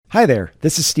Hi there,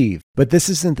 this is Steve, but this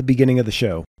isn't the beginning of the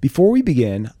show. Before we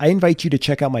begin, I invite you to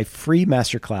check out my free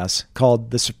masterclass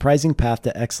called The Surprising Path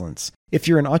to Excellence. If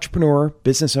you're an entrepreneur,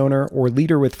 business owner, or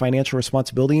leader with financial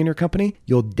responsibility in your company,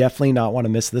 you'll definitely not want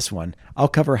to miss this one. I'll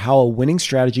cover how a winning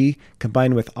strategy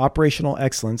combined with operational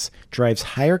excellence drives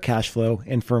higher cash flow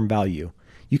and firm value.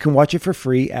 You can watch it for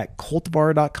free at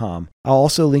cultivar.com. I'll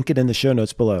also link it in the show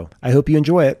notes below. I hope you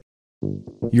enjoy it.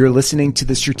 You're listening to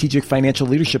the Strategic Financial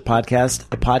Leadership Podcast,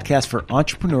 a podcast for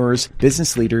entrepreneurs,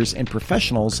 business leaders, and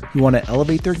professionals who want to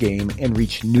elevate their game and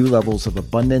reach new levels of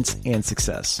abundance and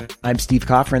success. I'm Steve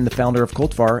Coffrin, the founder of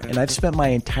Cultivar, and I've spent my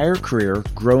entire career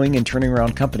growing and turning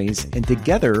around companies, and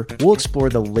together we'll explore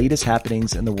the latest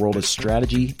happenings in the world of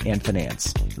strategy and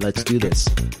finance. Let's do this.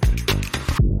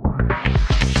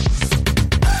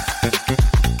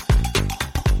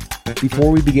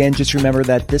 Before we begin, just remember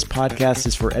that this podcast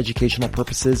is for educational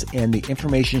purposes and the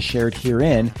information shared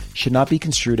herein should not be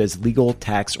construed as legal,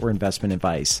 tax, or investment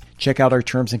advice. Check out our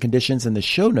terms and conditions in the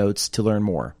show notes to learn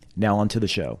more. Now on to the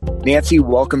show. Nancy,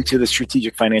 welcome to the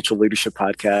Strategic Financial Leadership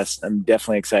Podcast. I'm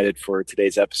definitely excited for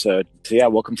today's episode. So yeah,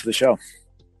 welcome to the show.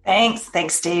 Thanks.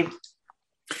 Thanks, Steve.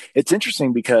 It's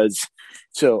interesting because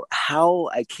how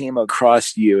I came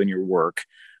across you and your work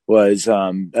was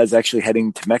I was actually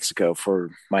heading to Mexico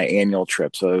for my annual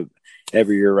trip. So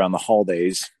every year around the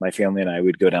holidays, my family and I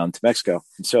would go down to Mexico.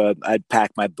 And so I'd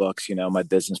pack my books, my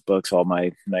business books, all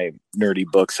my nerdy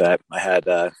books that I had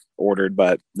ordered,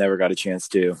 but never got a chance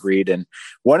to read. And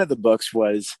one of the books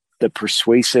was the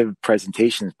Persuasive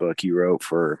Presentations book you wrote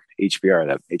for HBR,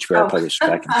 that HBR published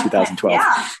back in 2012,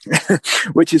 Yeah.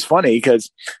 Which is funny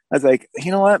because I was like, you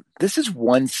know what? This is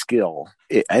one skill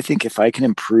I think if I can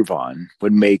improve on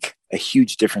would make a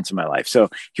huge difference in my life. So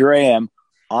here I am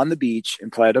on the beach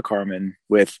in Playa del Carmen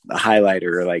with a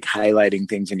highlighter, like highlighting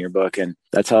things in your book. And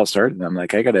that's how it started. And I'm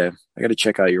like, I gotta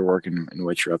check out your work and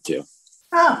what you're up to.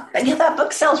 Oh, yeah, that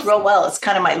book sells real well. It's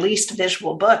kind of my least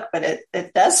visual book, but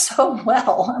it does so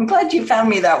well. I'm glad you found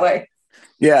me that way.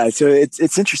 Yeah, so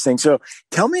it's interesting. So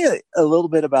tell me a little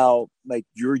bit about like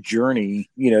your journey.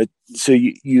 So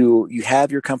you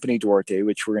have your company Duarte,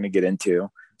 which we're going to get into,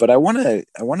 but I want to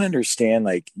understand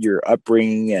like your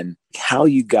upbringing and how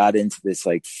you got into this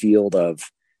like field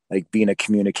of like being a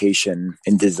communication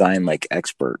and design like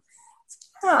expert.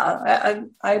 Oh,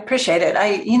 I appreciate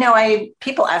it.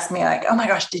 People ask me like, oh my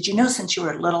gosh, did you know since you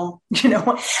were little,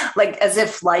 like as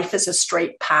if life is a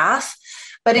straight path.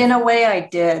 But in a way I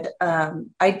did.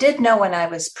 I did know when I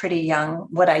was pretty young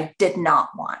what I did not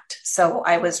want. So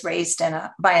I was raised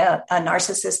by a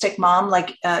narcissistic mom,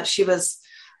 she was,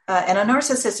 and a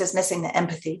narcissist is missing the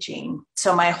empathy gene.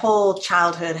 So my whole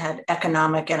childhood had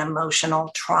economic and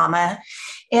emotional trauma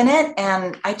in it.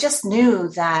 And I just knew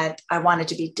that I wanted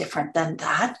to be different than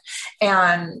that.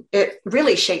 And it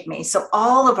really shaped me. So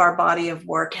all of our body of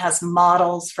work has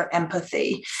models for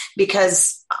empathy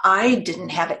because I didn't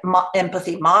have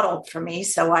empathy modeled for me.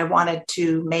 So I wanted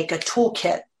to make a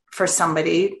toolkit for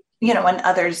somebody, and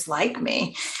others like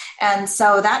me. And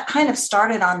so that kind of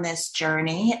started on this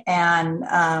journey. And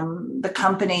the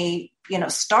company,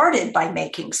 started by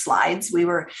making slides.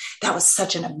 That was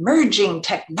such an emerging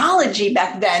technology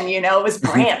back then, it was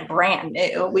brand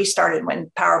new. We started when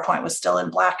PowerPoint was still in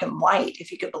black and white,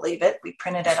 if you could believe it. We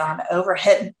printed it on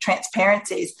overhead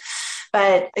transparencies.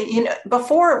 But,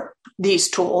 before these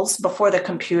tools, before the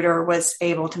computer was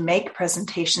able to make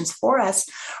presentations for us,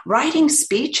 writing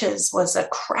speeches was a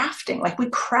crafting, like we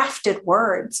crafted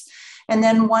words. And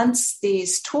then once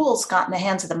these tools got in the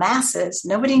hands of the masses,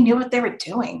 nobody knew what they were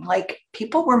doing. Like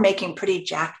people were making pretty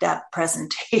jacked up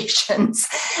presentations.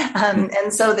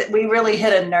 And so that we really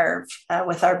hit a nerve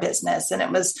with our business. And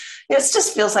it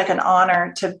just feels like an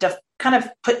honor to kind of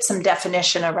put some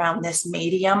definition around this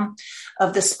medium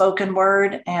of the spoken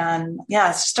word. And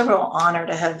yeah, it's just a real honor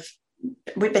to have.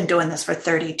 We've been doing this for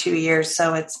 32 years.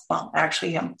 So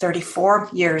I'm 34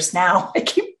 years now.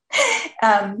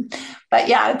 But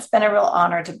yeah, it's been a real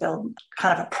honor to build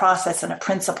kind of a process and a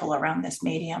principle around this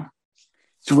medium.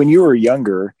 So when you were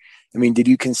younger, did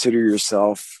you consider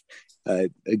yourself a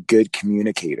good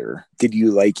communicator? Did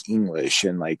you like English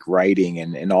and like writing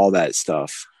and all that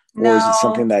stuff? Or No. is it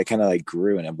something that kind of like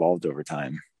grew and evolved over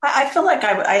time? I feel like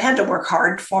I had to work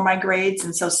hard for my grades.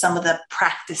 And so some of the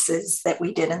practices that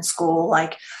we did in school,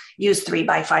 like use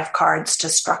 3x5 cards to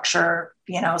structure,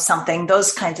 something,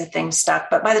 those kinds of things stuck.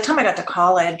 But by the time I got to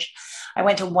college, I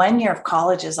went to 1 year of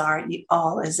college is at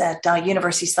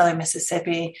University of Southern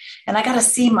Mississippi. And I got a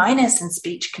C- in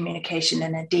speech communication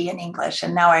and a D in English.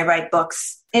 And now I write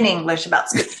books in English about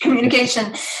speech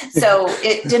communication. So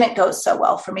it didn't go so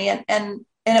well for me. And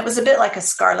and it was a bit like a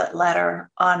scarlet letter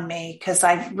on me because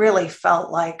I really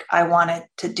felt like I wanted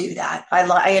to do that.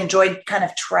 I enjoyed kind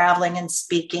of traveling and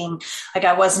speaking. Like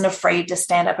I wasn't afraid to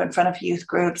stand up in front of youth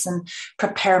groups and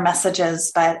prepare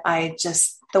messages, but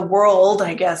the world,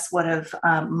 I guess, would have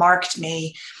marked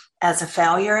me as a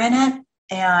failure in it.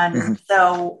 And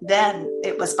so then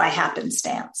it was by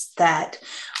happenstance that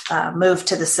moved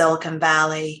to the Silicon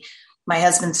Valley. My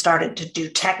husband started to do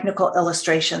technical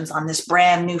illustrations on this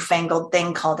brand newfangled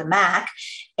thing called a Mac.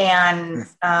 And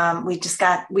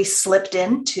we slipped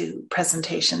into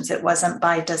presentations. It wasn't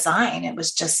by design. It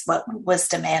was just what was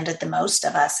demanded the most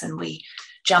of us. And we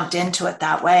jumped into it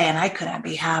that way. And I couldn't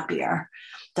be happier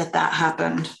that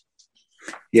happened.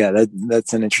 Yeah,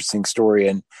 that's an interesting story.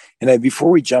 And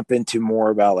before we jump into more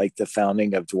about like the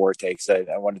founding of Duarte, because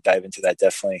I want to dive into that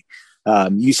definitely.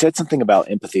 You said something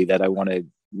about empathy that I want to,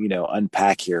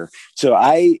 unpack here. So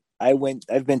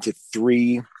I've been to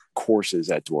 3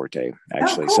 courses at Duarte,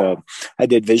 actually. Oh, cool. So I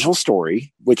did Visual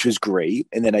Story, which was great.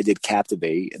 And then I did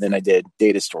Captivate, and then I did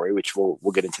Data Story, which we'll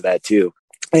get into that too.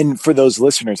 And for those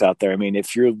listeners out there, I mean,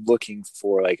 if you're looking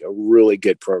for like a really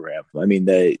good program, I mean,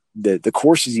 the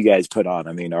courses you guys put on,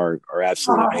 I mean, are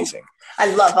absolutely amazing.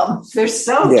 I love them. They're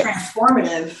so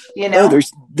transformative, No,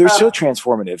 they're so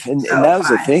transformative. And that was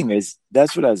the thing, is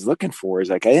that's what I was looking for, is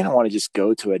like, I didn't want to just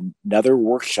go to another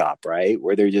workshop, right,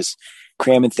 where they're just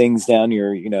cramming things down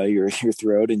your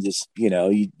throat and just,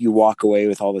 you walk away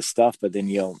with all this stuff, but then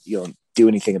you don't do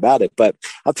anything about it. But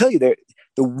I'll tell you,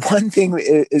 the one thing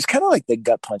is kind of like the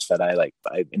gut punch that I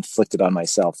inflicted on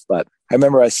myself. But I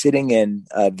remember I was sitting in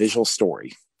Visual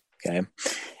Story. Okay.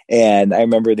 And I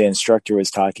remember the instructor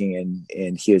was talking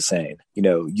and he was saying,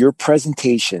 your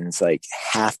presentations like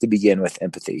have to begin with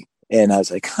empathy. And I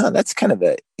was like, that's kind of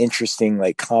an interesting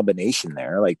like combination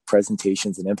there, like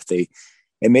presentations and empathy.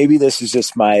 And maybe this is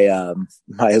just my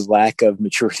my lack of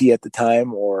maturity at the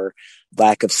time, or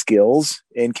lack of skills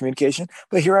in communication.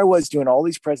 But here I was doing all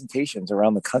these presentations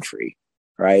around the country,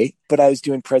 right? But I was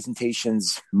doing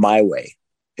presentations my way.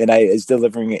 And I was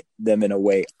delivering them in a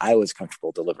way I was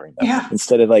comfortable delivering them,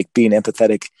 instead of like being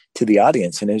empathetic to the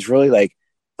audience. And it was really like,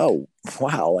 oh,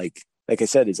 wow. Like I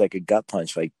said, it's like a gut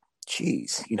punch, like,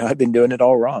 geez, I've been doing it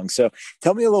all wrong. So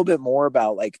tell me a little bit more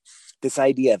about like this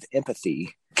idea of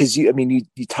empathy, because you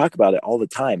talk about it all the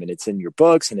time, and it's in your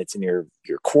books and it's in your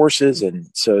courses. And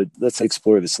so let's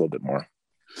explore this a little bit more.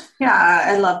 Yeah,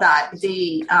 I love that.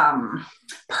 The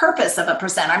purpose of a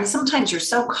presenter. I mean, sometimes you're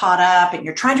so caught up and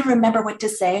you're trying to remember what to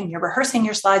say and you're rehearsing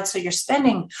your slides. So you're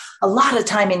spending a lot of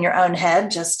time in your own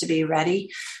head just to be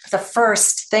ready. The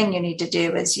first thing you need to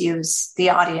do is use the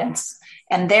audience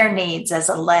and their needs as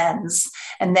a lens.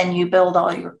 And then you build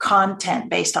all your content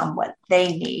based on what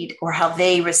they need or how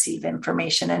they receive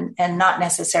information, and not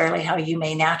necessarily how you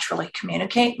may naturally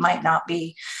communicate might not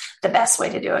be the best way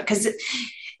to do it. Because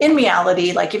in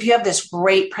reality, like if you have this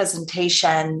great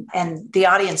presentation and the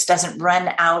audience doesn't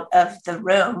run out of the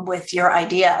room with your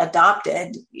idea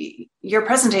adopted, your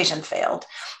presentation failed.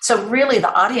 So really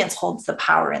the audience holds the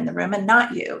power in the room and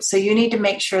not you. So you need to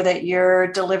make sure that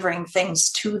you're delivering things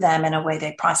to them in a way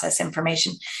they process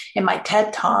information. In my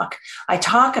TED Talk, I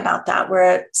talk about that,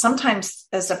 where sometimes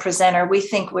as a presenter, we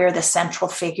think we're the central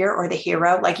figure or the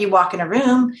hero. Like you walk in a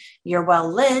room, you're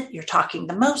well lit, you're talking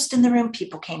the most in the room,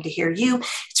 people came to hear you.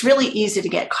 It's really easy to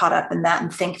get caught up in that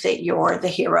and think that you're the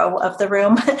hero of the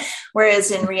room.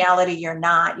 Whereas in reality, you're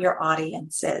not. Your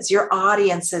audience is. Your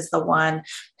audience is the one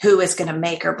who is going to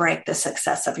make or break the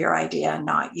success of your idea,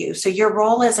 not you. So your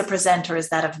role as a presenter is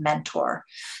that of mentor.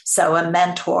 So a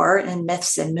mentor in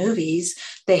myths and movies,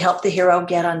 they help the hero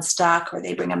get unstuck, or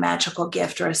they bring a magical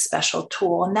gift or a special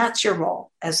tool. And that's your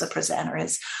role as a presenter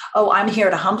is, I'm here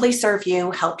to humbly serve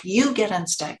you, help you get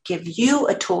unstuck, give you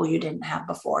a tool you didn't have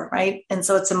before, right? And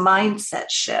so it's a mindset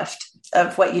shift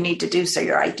of what you need to do so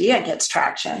your idea gets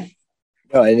traction.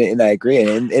 No, and I agree.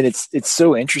 And it's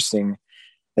so interesting,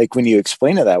 like when you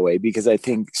explain it that way, because I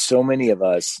think so many of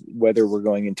us, whether we're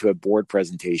going into a board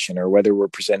presentation or whether we're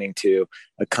presenting to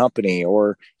a company,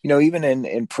 or, even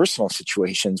in personal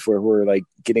situations where we're like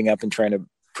getting up and trying to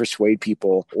persuade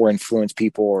people or influence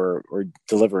people or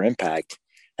deliver impact,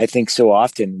 I think so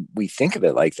often we think of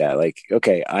it like that. Like,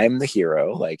 okay, I'm the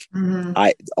hero. Like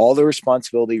all the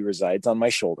responsibility resides on my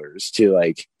shoulders to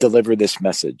like deliver this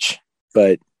message.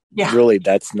 But really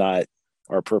that's not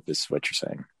our purpose, what you're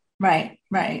saying. Right.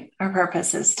 Our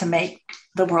purpose is to make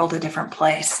the world a different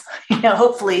place.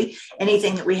 Hopefully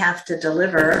anything that we have to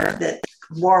deliver that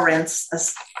warrants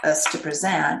us to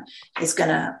present is going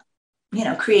to,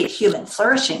 create human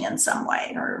flourishing in some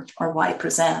way, or why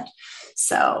present.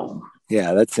 So.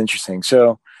 Yeah, that's interesting.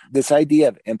 So this idea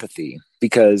of empathy,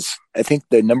 because I think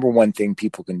the number one thing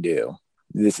people can do,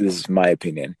 this is my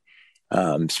opinion,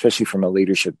 especially from a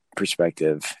leadership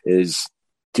perspective, is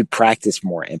to practice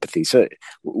more empathy. So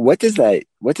what does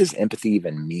empathy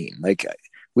even mean? Like,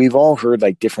 we've all heard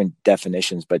like different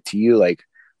definitions, but to you, like,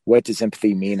 what does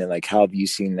empathy mean? And like, how have you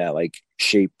seen that like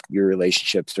shape your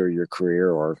relationships or your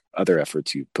career or other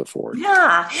efforts you put forward?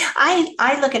 Yeah,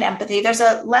 I look at empathy. There's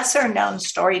a lesser known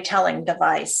storytelling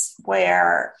device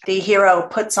where the hero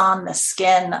puts on the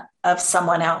skin of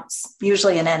someone else,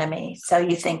 usually an enemy. So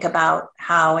you think about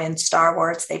how in Star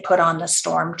Wars, they put on the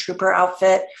stormtrooper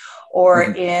outfit, or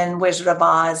in Wizard of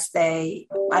Oz, I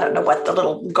don't know what the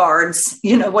little guards,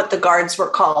 what the guards were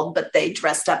called, but they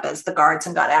dressed up as the guards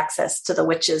and got access to the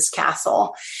witch's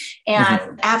castle.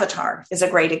 And Avatar is a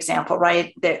great example,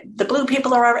 right? The blue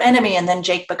people are our enemy, and then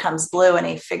Jake becomes blue and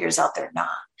he figures out they're not.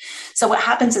 So what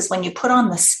happens is when you put on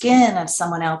the skin of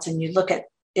someone else and you look at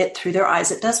it through their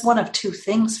eyes, it does one of two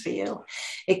things for you.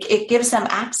 It gives them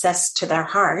access to their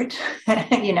heart,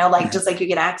 just like you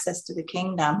get access to the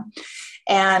kingdom.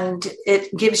 And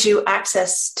it gives you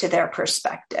access to their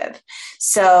perspective.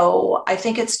 So I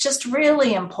think it's just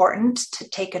really important to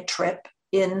take a trip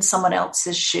in someone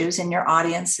else's shoes, in your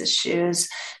audience's shoes,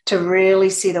 to really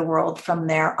see the world from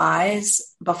their eyes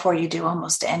before you do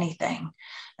almost anything.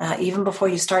 Even before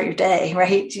you start your day,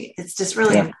 right? It's just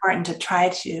really important to try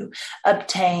to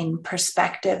obtain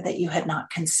perspective that you had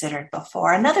not considered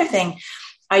before. Another thing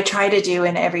I try to do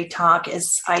in every talk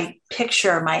is I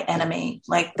picture my enemy,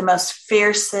 like the most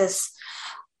fiercest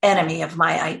enemy of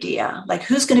my idea. Like,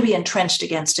 who's going to be entrenched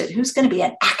against it? Who's going to be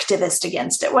an activist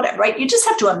against it? Whatever, right? You just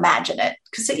have to imagine it,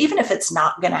 because even if it's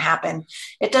not going to happen,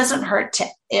 it doesn't hurt to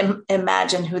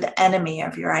imagine who the enemy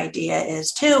of your idea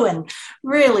is too, and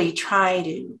really try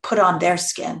to put on their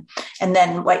skin. And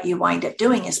then what you wind up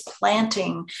doing is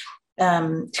planting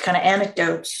kind of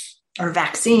anecdotes or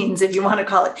vaccines, if you want to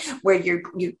call it, where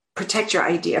you protect your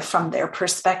idea from their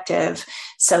perspective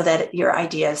so that your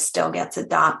idea still gets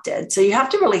adopted. So you have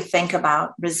to really think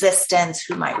about resistance,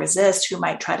 who might resist, who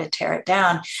might try to tear it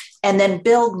down, and then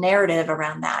build narrative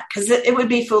around that. Because it would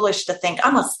be foolish to think,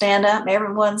 I'm going to stand up and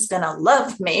everyone's going to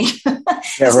love me.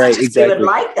 Yeah, right, exactly. They would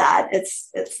like that.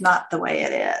 It's not the way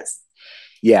it is.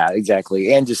 Yeah,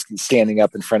 exactly. And just standing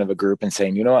up in front of a group and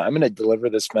saying, I'm going to deliver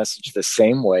this message the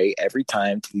same way every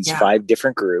time to these 5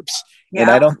 different groups. Yeah.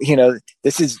 And I don't,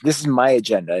 this is my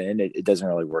agenda, and it doesn't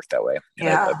really work that way. And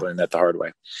I've learned that the hard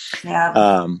way.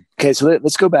 Yeah. Okay. So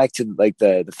let's go back to like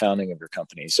the founding of your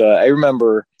company. So I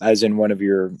remember I was in one of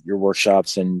your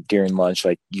workshops, and during lunch,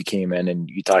 like, you came in and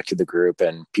you talked to the group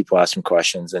and people asked some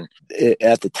questions. And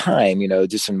at the time,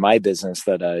 just in my business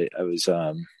that I was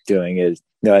doing is,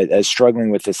 I was struggling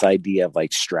with this idea of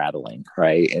like straddling,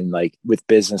 right? And like with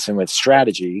business and with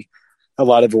strategy, a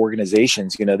lot of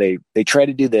organizations, they try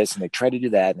to do this and they try to do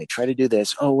that and they try to do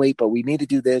this. Oh, wait, but we need to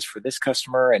do this for this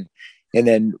customer. And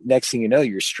then next thing you know,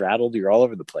 you're straddled, you're all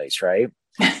over the place, right?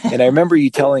 And I remember you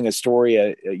telling a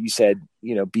story, you said,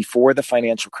 before the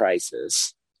financial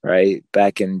crisis, right,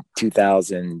 back in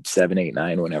 2007, 8,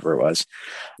 9, whenever it was,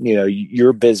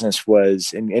 your business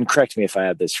was, and correct me if I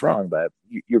have this wrong, but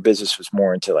your business was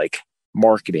more into like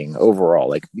marketing overall.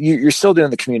 Like, you're still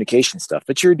doing the communication stuff,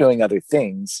 but you're doing other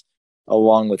things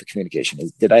along with the communication.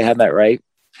 Did I have that right?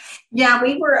 Yeah,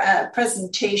 we were a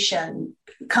presentation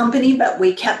company, but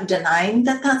we kept denying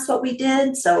that that's what we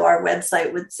did. So our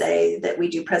website would say that we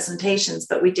do presentations,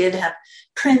 but we did have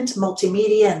print,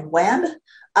 multimedia, and web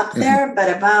up there,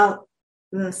 but about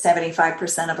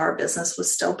 75% of our business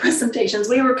was still presentations.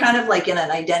 We were kind of like in an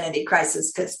identity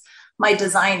crisis because my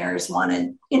designers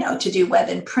wanted, to do web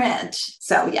and print.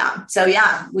 So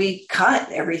yeah, we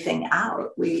cut everything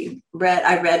out.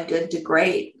 I read Good to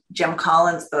Great, Jim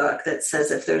Collins' book, that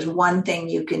says if there's one thing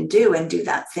you can do and do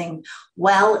that thing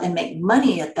well and make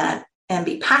money at that and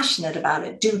be passionate about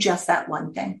it, do just that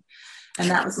one thing. And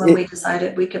that was when we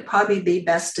decided we could probably be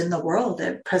best in the world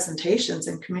at presentations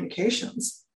and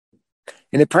communications.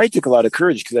 And it probably took a lot of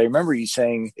courage, because I remember you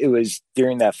saying it was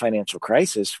during that financial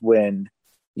crisis when,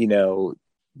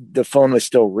 the phone was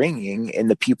still ringing and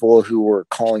the people who were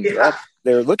calling you up,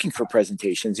 they were looking for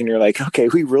presentations, and you're like, okay,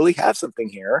 we really have something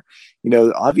here.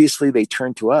 Obviously they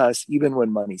turn to us even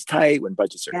when money's tight, when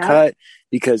budgets are cut,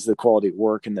 because the quality of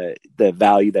work and the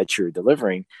value that you're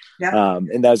delivering. Yeah.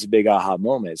 And that was a big aha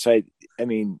moment. So I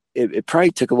mean, it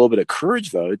probably took a little bit of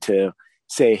courage though, to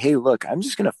say, hey, look, I'm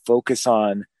just going to focus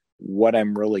on what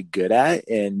I'm really good at.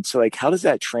 And so like, how does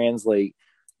that translate,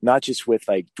 not just with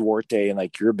like Duarte and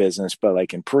like your business, but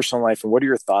like in personal life? And what are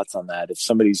your thoughts on that? If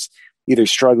somebody's either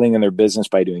struggling in their business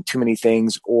by doing too many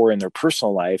things, or in their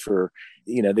personal life, or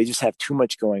they just have too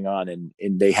much going on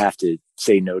and they have to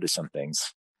say no to some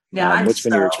things. Yeah. What's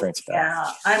been your experience with that?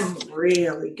 Yeah, I'm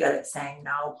really good at saying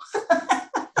no.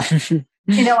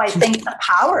 I think the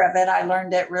power of it, I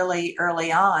learned it really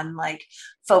early on, like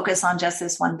focus on just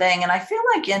this one thing. And I feel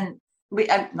like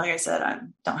like I said, I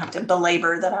don't have to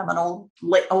belabor that I'm an old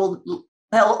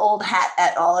hat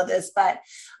at all of this, but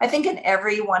I think in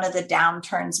every one of the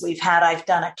downturns we've had, I've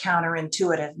done a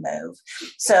counterintuitive move.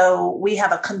 So we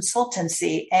have a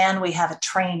consultancy and we have a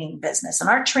training business, and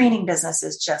our training business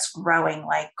is just growing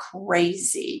like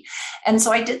crazy. And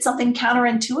so I did something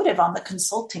counterintuitive on the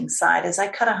consulting side as I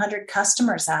cut 100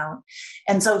 customers out.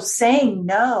 And so saying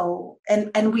no,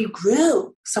 and we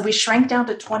grew. So we shrank down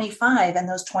to 25, and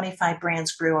those 25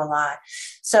 brands grew a lot.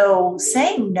 So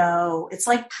saying no, it's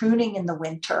like pruning in the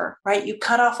winter, right? You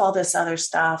cut off all this other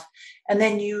stuff and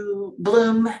then you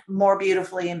bloom more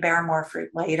beautifully and bear more fruit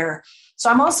later.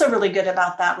 So I'm also really good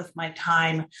about that with my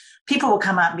time. People will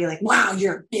come out and be like, wow,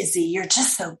 you're busy. You're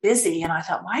just so busy. And I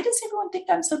thought, why does everyone think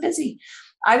I'm so busy?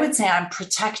 I would say I'm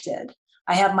protected.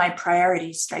 I have my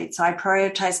priorities straight. So I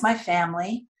prioritize my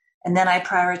family, and then I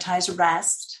prioritize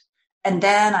rest. And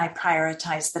then I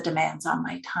prioritize the demands on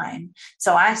my time.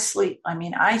 So I sleep.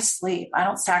 I sleep. I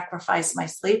don't sacrifice my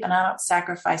sleep, and I don't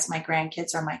sacrifice my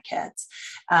grandkids or my kids,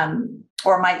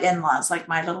 or my in-laws, like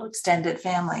my little extended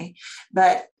family.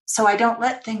 But so I don't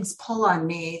let things pull on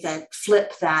me that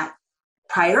flip that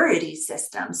priority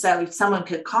system. So if someone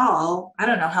could call, I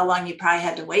don't know how long you probably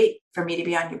had to wait for me to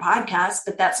be on your podcast,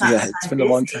 but that's not it's been a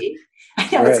long time. I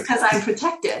know, right. It's because I'm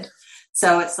protected.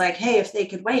 So it's like, hey, if they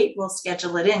could wait, we'll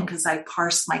schedule it in, because I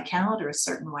parse my calendar a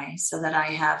certain way so that I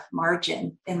have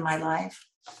margin in my life.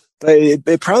 But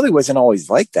it probably wasn't always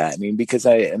like that. Because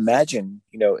I imagine,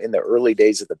 in the early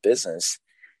days of the business,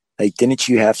 like, didn't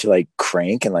you have to like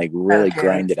crank and like really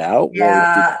grind it out?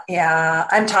 Yeah.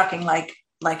 I'm talking like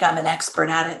I'm an expert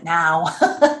at it now.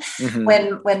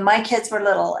 Mm-hmm. When my kids were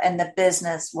little and the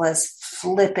business was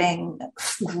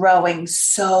growing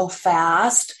so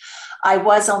fast, I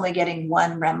was only getting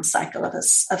one REM cycle of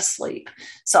sleep.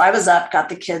 So I was up, got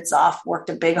the kids off, worked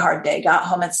a big hard day, got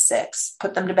home at 6,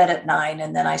 put them to bed at 9,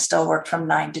 and then I still worked from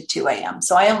 9 to 2 a.m.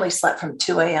 So I only slept from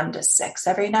 2 a.m. to 6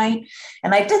 every night.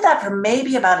 And I did that for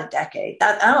maybe about a decade.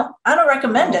 I don't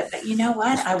recommend it, but you know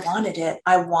what? I wanted it.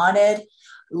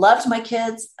 Loved my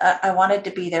kids. I wanted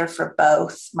to be there for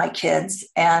both my kids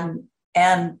and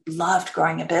loved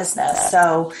growing a business.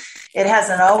 So it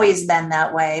hasn't always been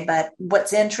that way. But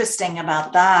what's interesting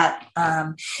about that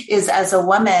is, as a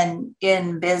woman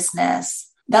in business,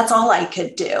 that's all I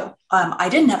could do. I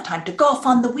didn't have time to golf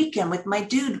on the weekend with my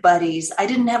dude buddies. I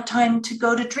didn't have time to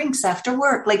go to drinks after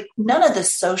work. Like, none of the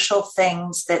social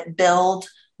things that build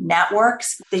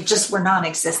networks, they just were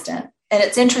non-existent. And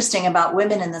it's interesting about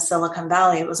women in the Silicon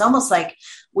Valley. It was almost like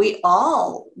we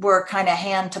all were kind of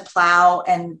hand to plow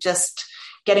and just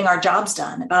getting our jobs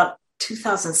done. About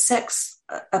 2006,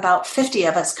 about 50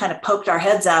 of us kind of poked our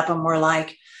heads up and were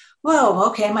like, whoa,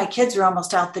 okay, my kids are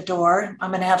almost out the door.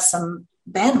 I'm going to have some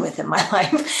bandwidth in my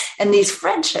life. And these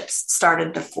friendships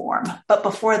started to form. But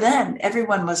before then,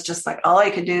 everyone was just like, all I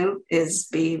could do is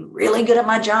be really good at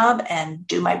my job and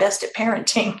do my best at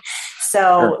parenting.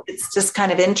 So It's just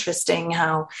kind of interesting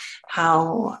how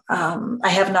I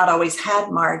have not always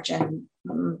had margin,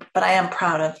 but I am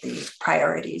proud of the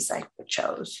priorities I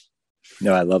chose.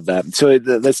 No, I love that. So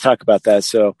let's talk about that.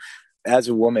 So as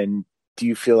a woman, do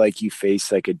you feel like you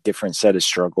faced like a different set of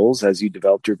struggles as you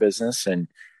developed your business? And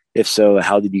if so,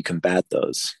 how did you combat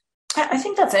those? I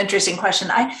think that's an interesting question.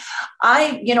 I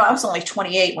was only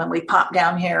 28 when we popped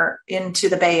down here into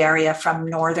the Bay Area from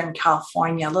Northern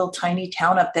California, a little tiny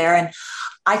town up there. And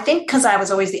I think because I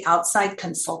was always the outside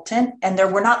consultant, and there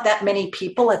were not that many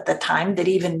people at the time that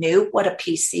even knew what a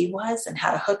PC was and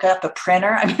how to hook up a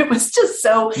printer. I mean, it was just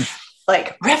so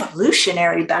like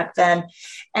revolutionary back then.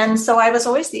 And so I was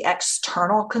always the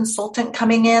external consultant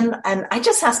coming in. And I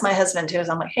just asked my husband too,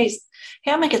 I'm like, hey,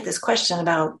 I'm going to get this question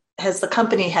about, has the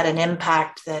company had an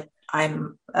impact that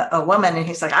I'm a woman? And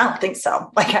he's like, I don't think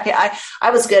so. Like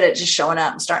I was good at just showing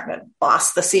up and starting to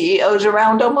boss the CEOs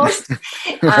around almost.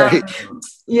 Right.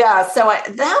 So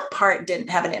that part didn't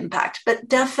have an impact, but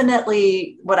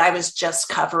definitely what I was just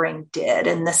covering did,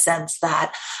 in the sense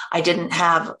that I didn't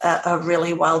have a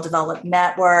really well-developed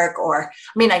network,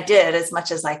 I did as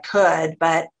much as I could,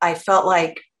 but I felt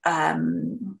like,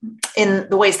 in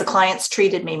the ways the clients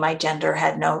treated me, my gender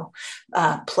had no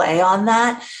play on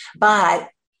that. But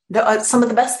some of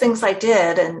the best things I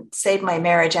did and saved my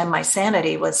marriage and my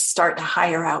sanity was start to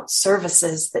hire out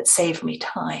services that saved me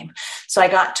time. So I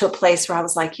got to a place where I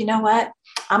was like, you know what?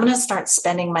 I'm going to start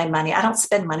spending my money. I don't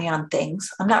spend money on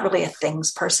things. I'm not really a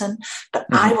things person, but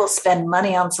I will spend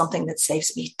money on something that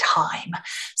saves me time.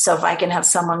 So if I can have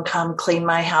someone come clean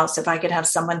my house, if I could have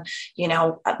someone,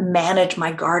 manage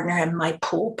my gardener and my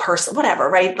pool person, whatever,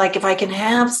 right? Like if I can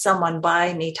have someone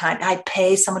buy me time, I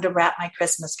pay someone to wrap my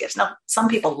Christmas gifts. Now, some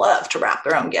people love to wrap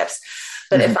their own gifts.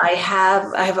 But if I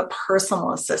have a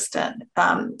personal assistant.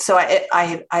 So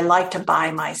I like to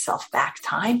buy myself back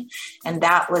time. And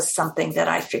that was something that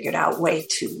I figured out way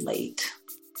too late.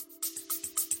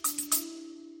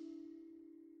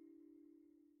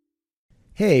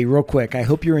 Hey, real quick, I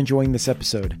hope you're enjoying this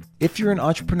episode. If you're an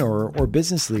entrepreneur or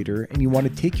business leader and you want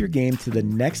to take your game to the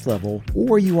next level,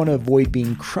 or you want to avoid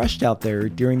being crushed out there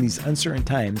during these uncertain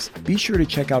times, be sure to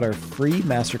check out our free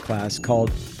masterclass called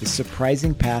The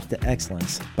Surprising Path to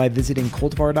Excellence by visiting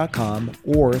Cultivar.com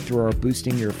or through our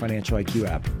Boosting Your Financial IQ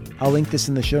app. I'll link this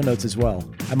in the show notes as well.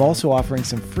 I'm also offering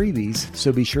some freebies,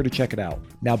 so be sure to check it out.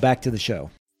 Now back to the show.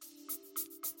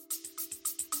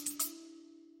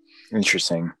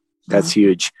 Interesting. That's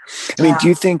huge. I mean, do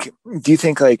you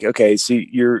think like, okay, so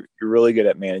you're really good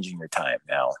at managing your time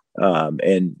now,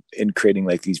 and creating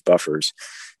like these buffers.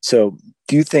 So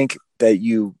do you think that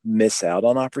you miss out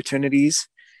on opportunities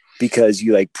because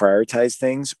you like prioritize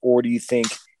things, or do you think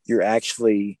you're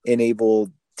actually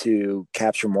enabled to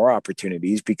capture more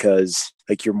opportunities because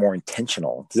like you're more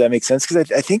intentional? Does that make sense?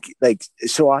 Because I think like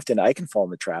so often I can fall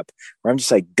in the trap where I'm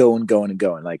just like going,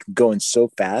 like going so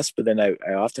fast, but then I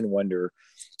often wonder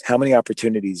how many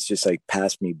opportunities just like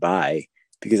pass me by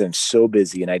because I'm so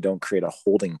busy and I don't create a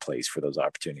holding place for those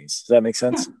opportunities. Does that make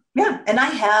sense? Yeah. And I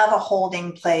have a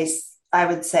holding place, I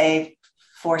would say,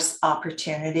 for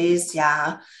opportunities.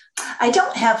 Yeah. I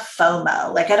don't have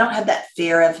FOMO. Like I don't have that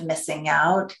fear of missing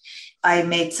out. I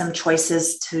made some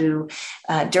choices to,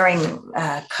 during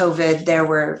COVID, there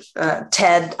were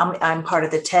TED, I'm part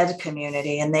of the TED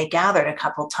community, and they gathered a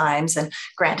couple times. And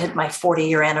granted, my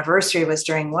 40-year anniversary was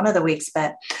during one of the weeks,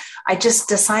 but I just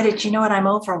decided, you know what, I'm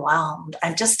overwhelmed.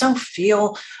 I just don't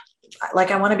feel like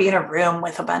I want to be in a room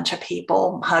with a bunch of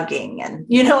people hugging, and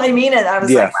you know what I mean? And I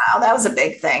was like, wow, that was a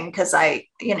big thing. Cause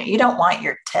you don't want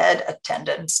your TED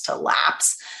attendance to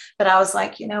lapse. But I was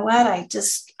like, you know what? I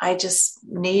just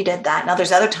needed that. Now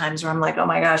there's other times where I'm like, oh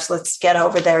my gosh, let's get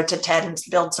over there to TED and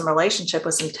build some relationship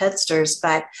with some TEDsters.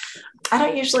 But I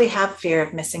don't usually have fear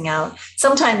of missing out.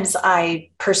 Sometimes I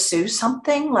pursue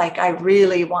something, like I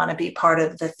really want to be part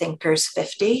of the Thinkers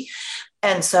 50.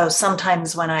 And so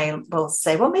sometimes when I will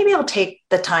say, well, maybe I'll take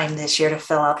the time this year to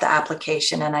fill out the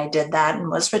application. And I did that and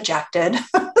was rejected.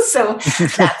 So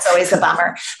that's always a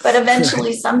bummer. But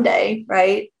eventually someday,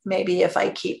 right? Maybe if I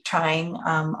keep trying,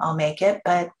 I'll make it.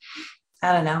 But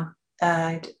I don't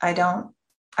know.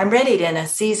 I'm ready in a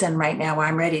season right now where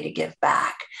I'm ready to give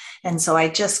back. And so I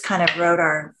just kind of wrote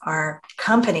our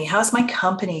company. How's my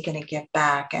company going to give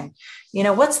back? And,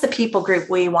 what's the people group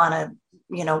we want to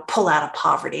pull out of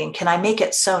poverty? And can I make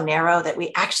it so narrow that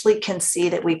we actually can see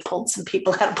that we pulled some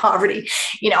people out of poverty?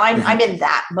 I'm in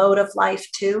that mode of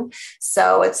life too.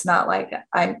 So it's not like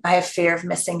I have fear of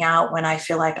missing out when I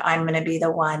feel like I'm going to be the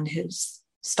one who's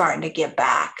starting to give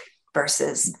back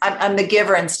versus I'm the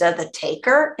giver instead of the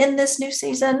taker in this new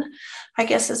season, I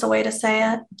guess is a way to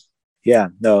say it. Yeah,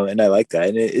 no, and I like that.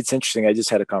 And it's interesting. I just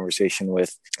had a conversation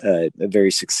with a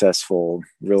very successful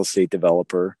real estate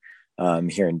developer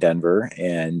here in Denver.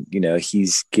 And,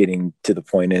 he's getting to the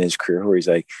point in his career where he's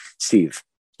like, Steve,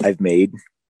 I've made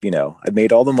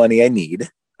all the money I need.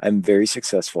 I'm very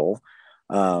successful.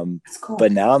 That's cool.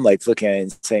 But now I'm like looking at it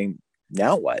and saying,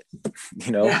 now what?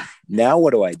 Now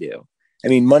what do I do? I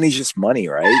mean, money's just money,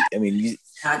 right? I mean,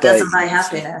 it doesn't buy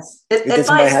happiness. It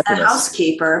buys a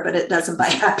housekeeper, but it doesn't buy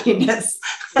happiness.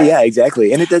 Yeah,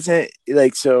 exactly. And it doesn't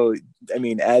so, I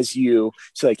mean,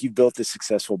 you've built a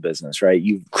successful business, right?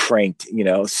 You've cranked,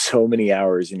 so many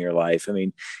hours in your life. I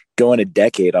mean, going a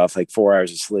decade off like 4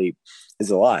 hours of sleep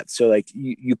is a lot. So like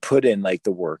you put in like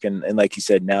the work and like you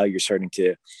said, now you're starting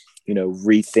to,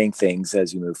 rethink things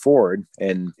as you move forward.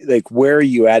 And like, where are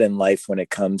you at in life when it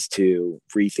comes to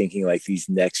rethinking like these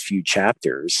next few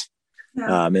chapters?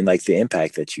 Yeah. And like the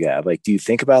impact that you have? Like, do you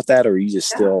think about that, or are you just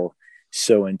still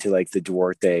so into like the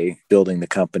Duarte building the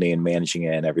company and managing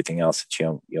it and everything else that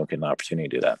you don't get an opportunity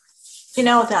to do that?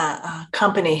 The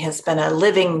company has been a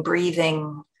living,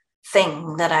 breathing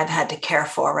thing that I've had to care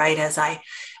for, right? As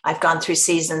I've gone through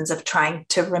seasons of trying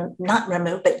to not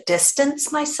remove, but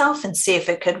distance myself and see if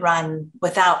it could run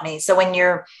without me. So when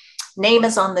your name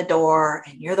is on the door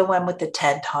and you're the one with the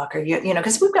TED talk, or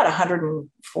because we've got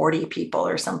 140 people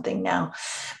or something now,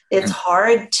 it's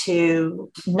hard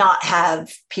to not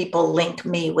have people link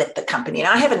me with the company.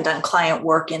 Now, I haven't done client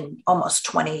work in almost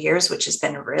 20 years, which has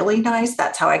been really nice.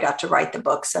 That's how I got to write the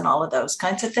books and all of those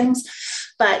kinds of things.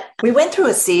 But we went through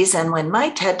a season when my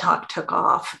TED Talk took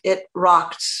off. It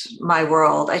rocked my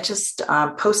world. I just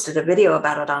posted a video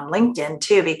about it on LinkedIn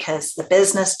too, because the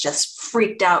business just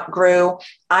freaked out, grew.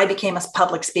 I became a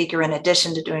public speaker in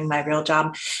addition to doing my real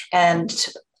job. And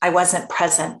I wasn't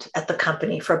present at the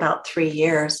company for about 3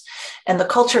 years. And the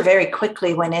culture very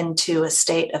quickly went into a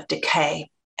state of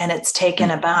decay. And it's taken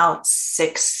about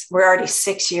we're already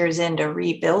 6 years into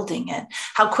rebuilding it.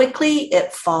 How quickly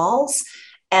it falls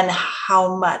and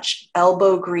how much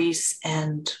elbow grease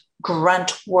and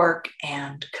grunt work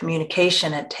and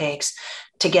communication it takes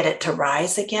to get it to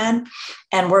rise again.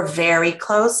 And we're very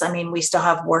close. I mean, we still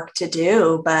have work to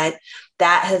do, but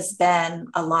that has been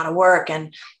a lot of work.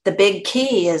 And the big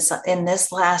key is in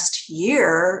this last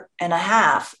year and a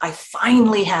half, I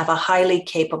finally have a highly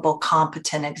capable,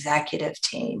 competent executive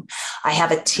team. I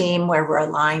have a team where we're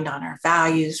aligned on our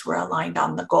values. We're aligned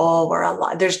on the goal.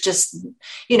 There's just,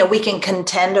 we can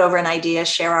contend over an idea,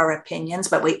 share our opinions,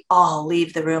 but we all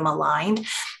leave the room aligned.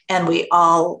 And we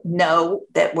all know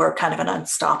that we're kind of an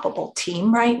unstoppable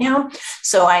team right now.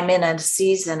 So I'm in a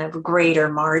season of greater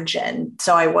margin.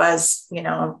 So I was,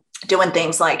 doing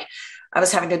things like I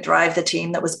was having to drive the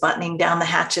team that was buttoning down the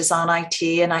hatches on IT.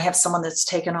 And I have someone that's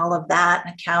taken all of that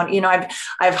in account.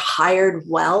 I've hired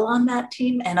well on that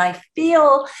team. And I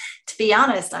feel, to be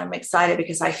honest, I'm excited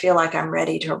because I feel like I'm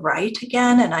ready to write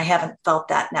again. And I haven't felt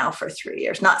that now for 3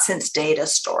 years, not since Data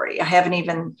Story. I haven't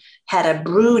even had a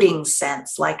brooding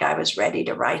sense like I was ready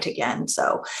to write again.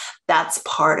 So that's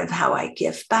part of how I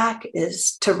give back,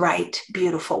 is to write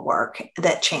beautiful work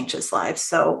that changes lives.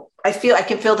 So I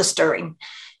can feel the stirring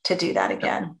to do that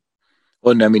again.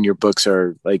 Well, I mean, your books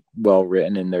are like well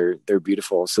written and they're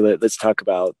beautiful. So let's talk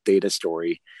about Data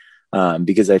Story,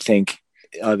 because I think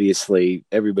obviously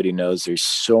everybody knows there's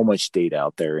so much data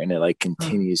out there, and it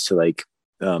continues to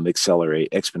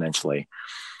accelerate exponentially.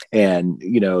 And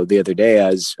the other day I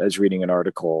was reading an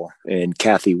article, and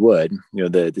Kathy Wood,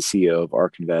 the CEO of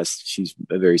ARK Invest, she's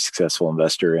a very successful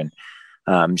investor, and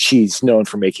she's known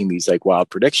for making these wild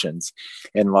predictions,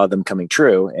 and a lot of them coming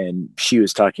true. And she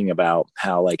was talking about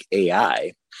how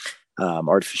AI,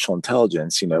 artificial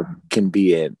intelligence, can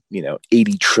be a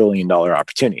 $80 trillion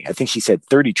opportunity. I think she said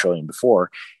 30 trillion before.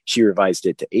 She revised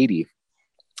it to 80.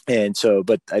 And so,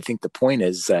 but I think the point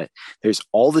is that there's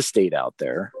all this data out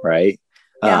there, right?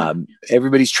 Yeah.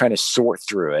 Everybody's trying to sort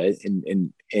through it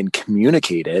and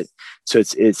communicate it. So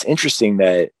it's interesting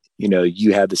that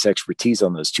you have this expertise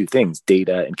on those two things,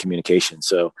 data and communication.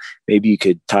 So maybe you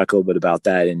could talk a little bit about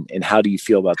that, and how do you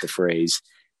feel about the phrase,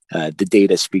 the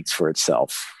data speaks for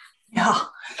itself?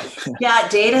 Yeah,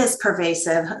 data is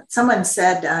pervasive. Someone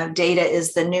said data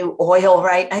is the new oil,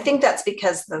 right? I think that's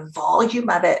because the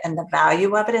volume of it and the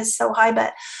value of it is so high.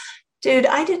 But dude,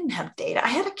 I didn't have data. I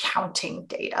had accounting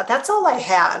data. That's all I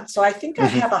had. So I think I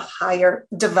have a higher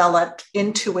developed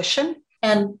intuition.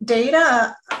 And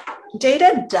data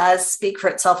does speak for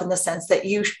itself in the sense that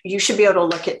you should be able to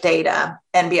look at data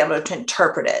and be able to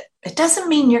interpret it. It doesn't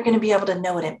mean you're going to be able to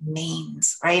know what it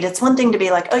means, right? It's one thing to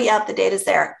be like, oh yeah, the data's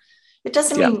there. It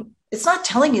doesn't mean, it's not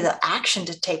telling you the action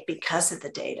to take because of the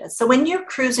data. So when you're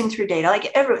cruising through data,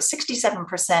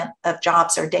 67% of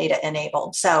jobs are data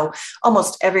enabled. So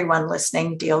almost everyone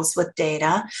listening deals with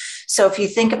data. So if you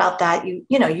think about that,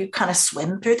 you kind of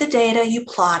swim through the data, you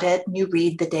plot it, and you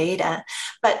read the data.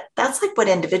 But that's what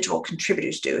individual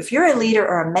contributors do. If you're a leader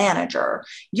or a manager,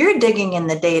 you're digging in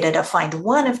the data to find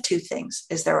one of two things.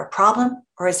 Is there a problem?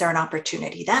 Or is there an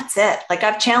opportunity? That's it.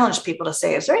 I've challenged people to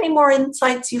say, is there any more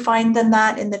insights you find than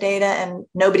that in the data? And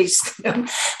nobody's,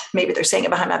 maybe they're saying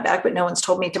it behind my back, but no one's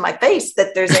told me to my face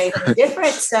that there's anything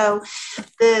different. So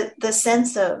the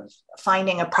sense of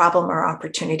finding a problem or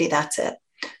opportunity, that's it.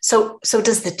 So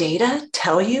does the data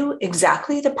tell you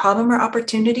exactly the problem or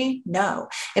opportunity? No.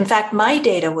 In fact, my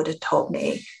data would have told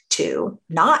me to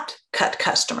not cut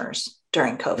customers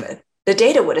during COVID. The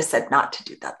data would have said not to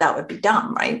do that. That would be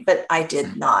dumb, right? But I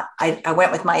did not. I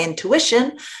went with my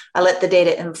intuition. I let the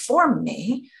data inform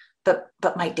me, but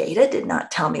my data did not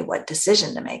tell me what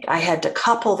decision to make. I had to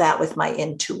couple that with my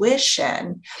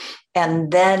intuition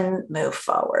and then move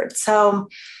forward. So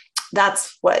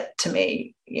that's what, to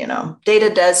me,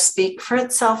 data does speak for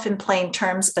itself in plain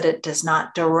terms, but it does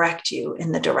not direct you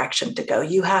in the direction to go.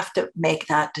 You have to make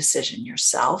that decision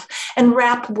yourself and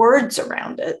wrap words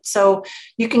around it. So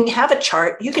you can have a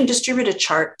chart, you can distribute a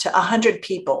chart to 100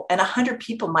 people, and 100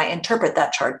 people might interpret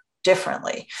that chart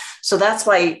differently. So that's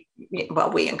why,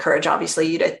 well, we encourage obviously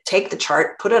you to take the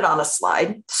chart, put it on a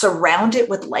slide, surround it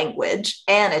with language,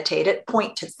 annotate it,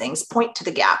 point to things, point to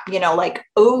the gap, like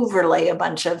overlay a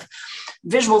bunch of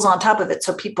visuals on top of it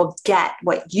so people get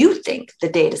what you think the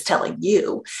data is telling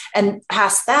you, and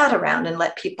pass that around and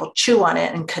let people chew on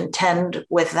it and contend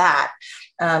with that.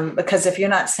 Because if you're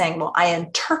not saying, well, I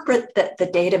interpret that the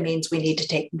data means we need to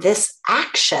take this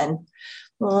action,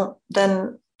 well,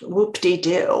 then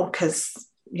whoop-de-doo, because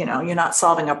you're not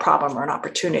solving a problem or an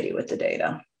opportunity with the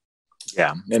data.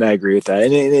 Yeah, and I agree with that.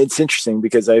 And it's interesting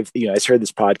because I started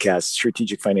this podcast,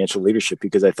 Strategic Financial Leadership,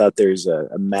 because I thought there's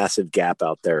a massive gap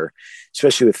out there,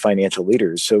 especially with financial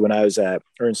leaders. So when I was at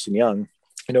Ernst & Young,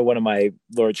 one of my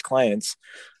large clients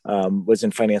was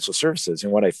in financial services.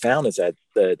 And what I found is that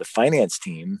the finance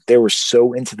team, they were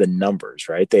so into the numbers,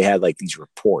 right? They had like these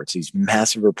reports, these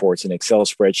massive reports and Excel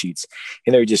spreadsheets,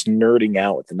 and they were just nerding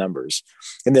out with the numbers.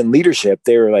 And then leadership,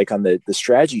 they were like on the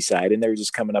strategy side, and they were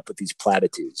just coming up with these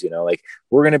platitudes, like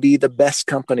we're going to be the best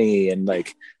company, and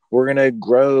like we're going to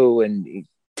grow and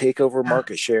take over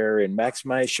market share and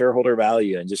maximize shareholder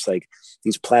value, and just like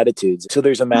these platitudes. So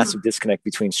there's a massive disconnect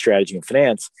between strategy and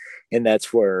finance. And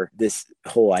that's where this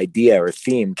whole idea or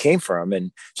theme came from.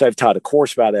 And so I've taught a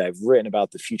course about it. I've written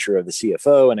about the future of the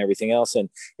CFO and everything else. And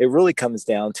it really comes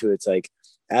down to, it's like,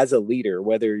 as a leader,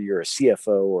 whether you're a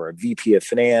CFO or a VP of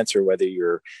finance, or whether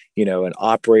you're, an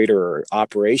operator or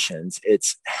operations,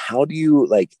 it's how do you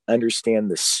like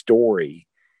understand the story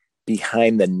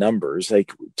behind the numbers?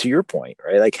 Like, to your point,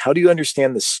 right? Like, how do you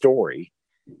understand the story?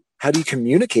 How do you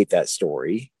communicate that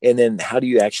story? And then how do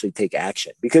you actually take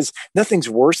action? Because nothing's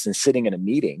worse than sitting in a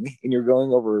meeting and you're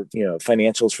going over,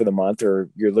 financials for the month, or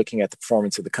you're looking at the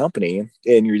performance of the company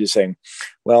and you're just saying,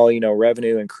 well,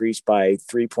 revenue increased by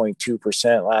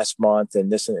 3.2% last month.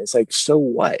 And this, and it's like, so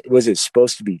what? Was it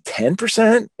supposed to be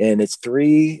 10% and it's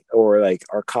 3%? Or like,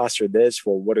 our costs are this?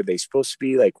 Well, what are they supposed to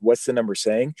be? Like, what's the number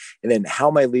saying? And then how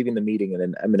am I leaving the meeting? And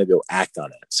then I'm going to go act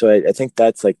on it. So I think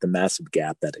that's like the massive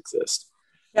gap that exists.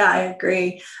 Yeah, I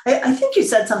agree. I think you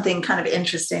said something kind of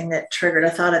interesting that triggered a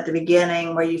thought at the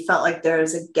beginning, where you felt like there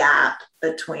was a gap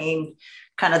between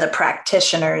kind of the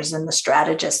practitioners and the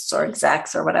strategists or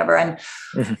execs or whatever. And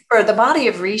for the body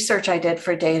of research I did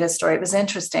for Data Story, it was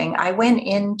interesting. I went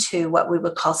into what we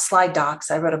would call slide docs.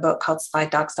 I wrote a book called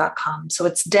slidedocs.com. So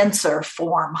it's denser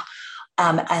form.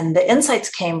 And the insights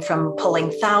came from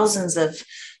pulling thousands of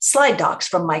slide docs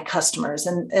from my customers,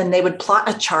 and they would plot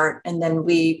a chart, and then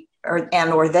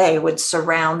they would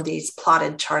surround these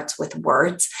plotted charts with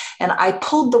words. And I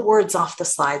pulled the words off the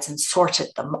slides and sorted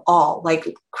them all,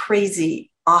 like crazy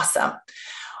awesome.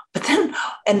 But then,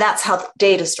 and that's how the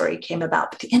Data Story came about.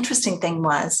 But the interesting thing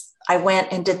was, I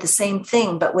went and did the same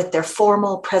thing, but with their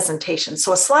formal presentation.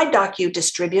 So a slide doc you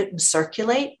distribute and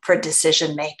circulate for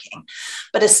decision making,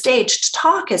 but a staged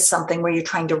talk is something where you're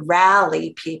trying to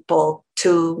rally people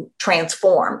to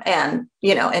transform and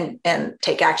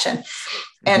take action.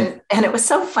 And it was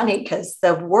so funny because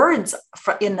the words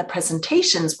in the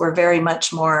presentations were very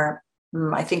much more,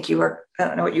 I think I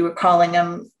don't know what you were calling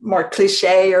them, more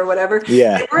cliche or whatever.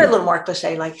 Yeah. They were a little more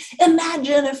cliche, like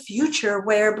imagine a future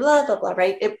where blah, blah, blah,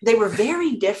 right? They were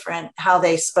very different how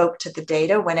they spoke to the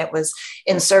data when it was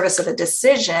in service of a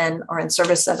decision or in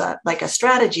service of a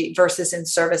strategy versus in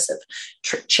service of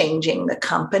changing the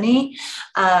company.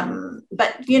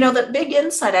 But, the big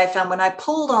insight I found when I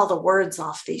pulled all the words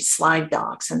off these slide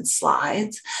docs and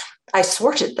slides, I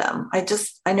sorted them.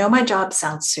 I know my job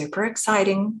sounds super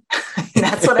exciting.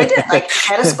 That's what I did. Like,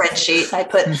 I had a spreadsheet. I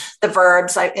put the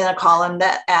verbs in a column,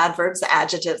 the adverbs, the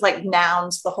adjectives, like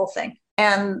nouns, the whole thing.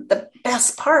 And the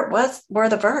best part were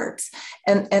the verbs.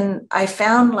 And I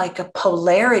found like a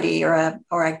polarity or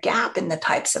a gap in the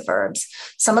types of verbs.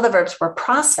 Some of the verbs were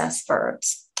process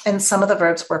verbs, and some of the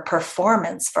verbs were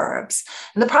performance verbs.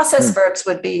 And the process verbs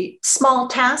would be small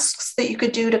tasks that you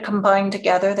could do to combine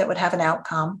together that would have an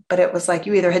outcome. But it was like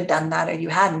you either had done that or you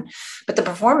hadn't. But the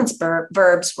performance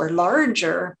verbs were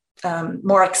larger,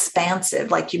 more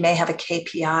expansive, like you may have a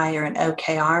KPI or an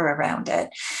OKR around it.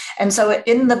 And so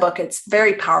in the book, it's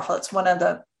very powerful. It's one of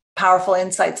the powerful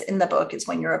insights in the book is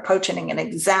when you're approaching an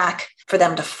exec for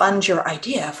them to fund your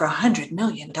idea for $100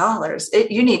 million,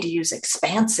 you need to use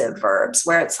expansive verbs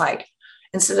where it's like,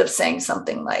 instead of saying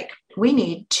something like, we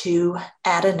need to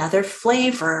add another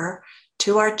flavor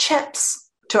to our chips,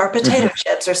 to our potato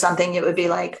chips or something, it would be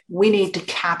like, we need to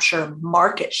capture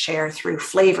market share through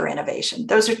flavor innovation.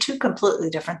 Those are two completely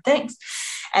different things.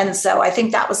 And so I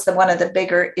think that was one of the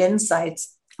bigger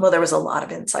insights Well, there was a lot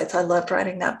of insights. I loved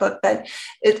writing that book, but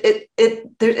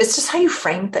it's just how you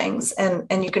frame things,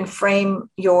 and you can frame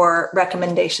your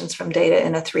recommendations from data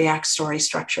in a 3-act story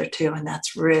structure too, and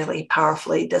that's really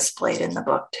powerfully displayed in the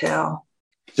book too.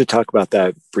 To talk about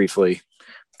that briefly,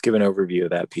 give an overview of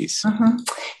that piece. Mm-hmm.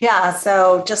 Yeah,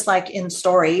 so just like in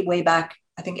story, way back,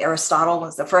 I think Aristotle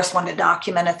was the first one to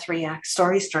document a 3-act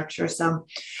story structure. So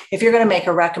if you're going to make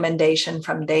a recommendation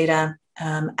from data,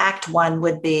 Act 1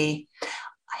 would be,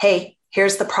 hey,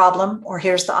 here's the problem, or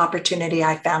here's the opportunity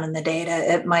I found in the data.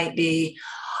 It might be,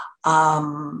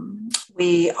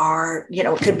 it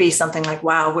could be something like,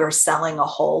 wow, we're selling a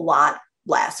whole lot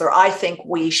less, or I think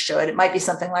we should. It might be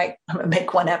something like, I'm going to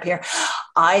make one up here.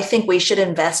 I think we should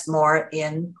invest more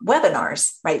in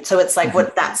webinars, right? So it's like,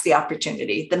 that's the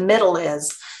opportunity. The middle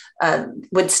is,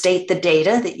 would state the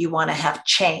data that you want to have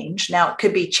change. Now, it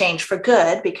could be change for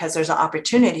good because there's an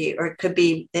opportunity, or it could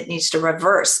be it needs to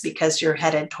reverse because you're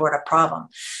headed toward a problem.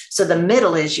 So the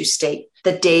middle is you state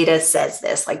the data says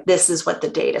this, like this is what the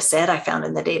data said I found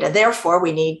in the data. Therefore,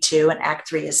 we need to, and Act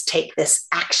 3 is take this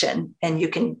action. And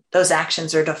those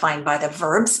actions are defined by the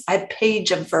verbs. I have a page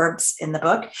of verbs in the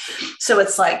book. So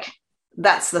it's like,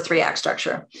 that's the 3-act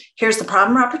structure. Here's the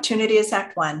problem or opportunity is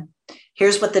Act 1.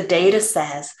 Here's what the data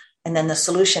says. And then the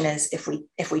solution is if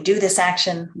we do this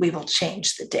action, we will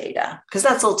change the data, because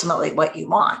that's ultimately what you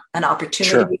want. An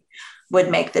opportunity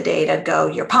would make the data go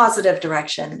your positive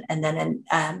direction. And then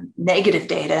in negative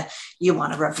data, you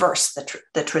want to reverse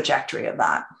the trajectory of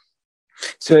that.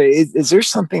 So is there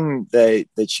something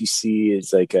that you see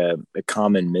as like a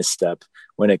common misstep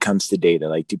when it comes to data?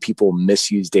 Like, do people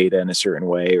misuse data in a certain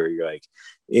way, or you're like,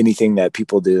 anything that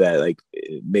people do that like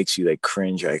it makes you like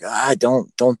cringe? You're like,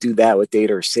 don't do that with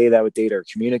data, or say that with data, or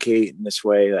communicate in this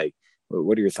way. Like,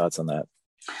 what are your thoughts on that?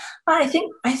 I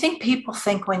think people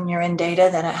think when you're in data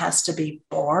that it has to be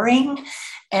boring.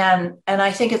 And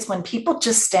I think it's when people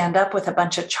just stand up with a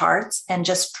bunch of charts and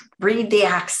just read the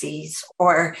axes,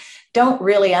 or don't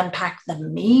really unpack the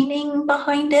meaning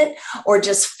behind it, or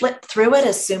just flip through it,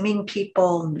 assuming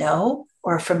people know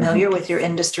or familiar with your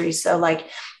industry. So like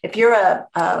if you're a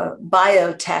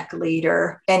biotech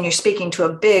leader and you're speaking to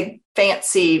a big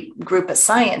fancy group of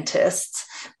scientists,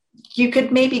 you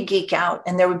could maybe geek out,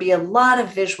 and there would be a lot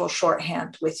of visual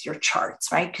shorthand with your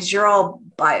charts, right? Because you're all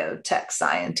biotech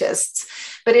scientists.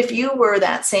 But if you were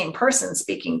that same person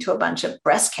speaking to a bunch of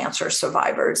breast cancer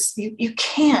survivors, you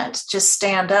can't just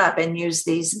stand up and use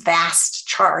these vast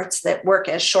charts that work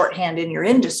as shorthand in your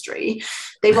industry.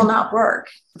 They will not work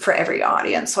for every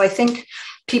audience. So I think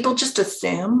people just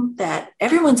assume that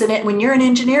everyone's in it. When you're an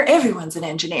engineer, everyone's an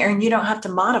engineer, and you don't have to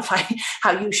modify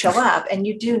how you show up. And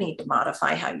you do need to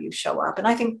modify how you show up. And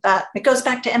I think that it goes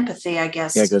back to empathy, I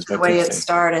guess. Yeah, it goes back the way to it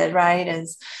started, right?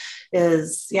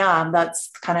 That's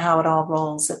kind of how it all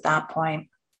rolls at that point.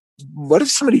 What if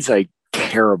somebody's like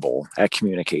terrible at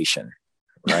communication,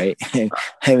 right?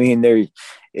 I mean,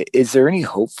 is there any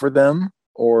hope for them,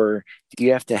 or do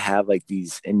you have to have like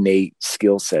these innate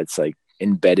skill sets like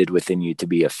embedded within you to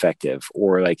be effective?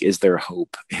 Or like, is there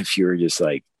hope if you're just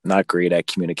like not great at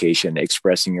communication,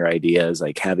 expressing your ideas,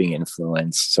 like having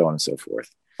influence, so on and so forth?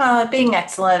 Being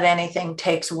excellent at anything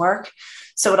takes work.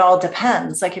 So it all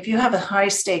depends. Like if you have a high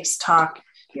stakes talk,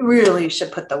 you really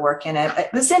should put the work in it.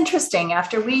 It was interesting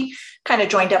after we kind of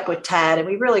joined up with TED, and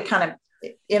we really kind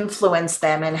of influence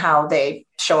them in how they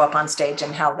show up on stage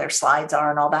and how their slides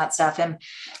are and all that stuff. And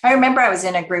I remember I was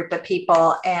in a group of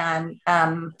people, and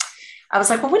I was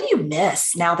like, well, what do you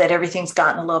miss now that everything's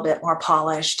gotten a little bit more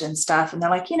polished and stuff? And they're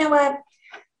like, you know what?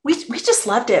 We just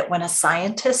loved it when a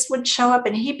scientist would show up,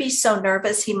 and he'd be so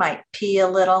nervous, he might pee a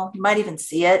little. You might even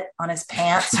see it on his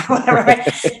pants or whatever.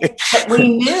 But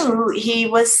we knew he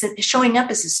was showing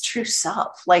up as his true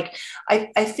self. Like, I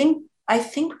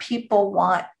think people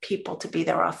want people to be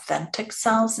their authentic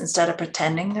selves instead of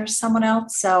pretending they're someone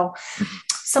else. So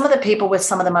some of the people with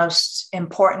some of the most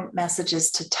important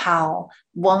messages to tell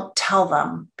won't tell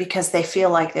them because they feel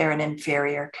like they're an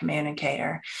inferior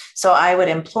communicator. So I would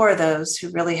implore those who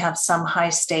really have some high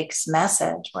stakes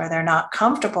message where they're not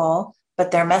comfortable,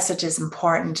 but their message is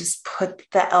important, just put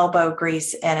the elbow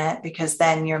grease in it, because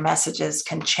then your messages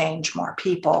can change more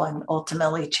people and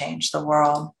ultimately change the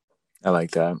world. I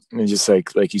like that. And just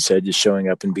like you said, just showing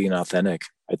up and being authentic.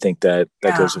 I think that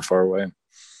goes a far way.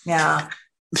 Yeah.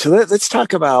 So let's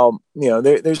talk about,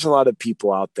 there's a lot of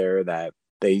people out there that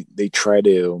they try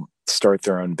to start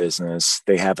their own business.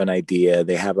 They have an idea,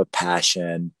 they have a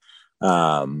passion,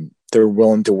 they're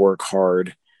willing to work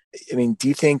hard. I mean, do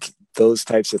you think those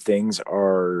types of things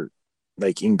are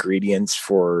like ingredients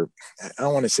for, I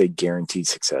don't want to say guaranteed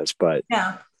success, but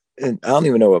and I don't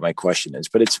even know what my question is,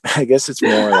 but I guess it's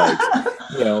more like,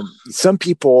 some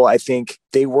people, I think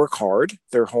they work hard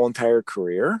their whole entire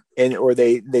career or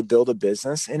they build a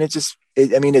business and it's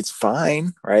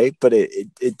fine. Right. But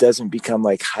it doesn't become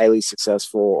like highly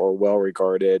successful or well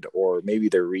regarded, or maybe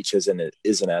their reach isn't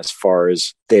as far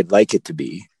as they'd like it to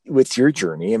be. With your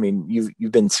journey, I mean,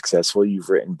 you've been successful, you've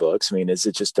written books. I mean, is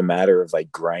it just a matter of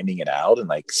like grinding it out and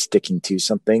like sticking to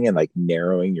something and like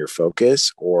narrowing your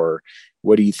focus, or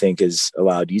what do you think has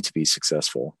allowed you to be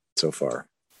successful so far?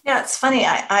 Yeah, it's funny.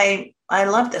 I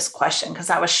love this question because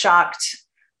I was shocked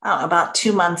about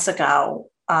 2 months ago.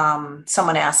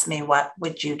 Someone asked me, what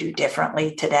would you do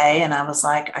differently today? And I was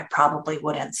like, I probably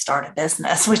wouldn't start a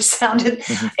business, which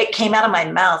it came out of my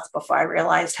mouth before I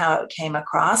realized how it came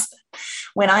across.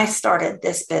 When I started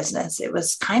this business, it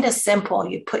was kind of simple.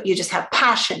 You just have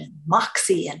passion and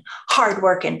moxie and hard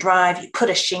work and drive. You put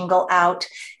a shingle out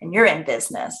and you're in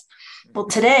business. Well,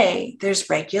 today there's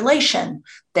regulation.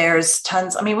 There's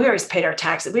tons. I mean, we always paid our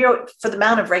taxes. For the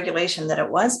amount of regulation that it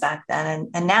was back then.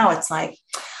 And now it's like,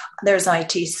 there's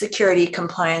IT security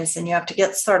compliance and you have to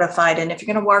get certified. And if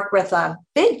you're going to work with a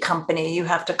big company, you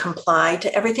have to comply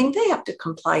to everything they have to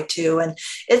comply to. And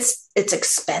it's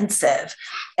expensive.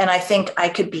 And I think I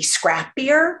could be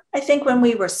scrappier, I think, when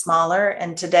we were smaller.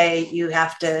 And today you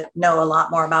have to know a lot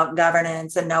more about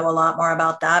governance and know a lot more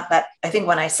about that. But I think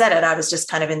when I said it, I was just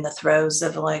kind of in the throes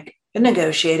of like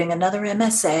negotiating another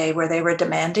MSA where they were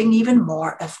demanding even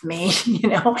more of me,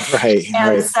 Right.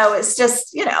 And right. so it's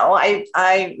just,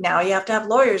 I now you have to have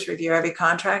lawyers review every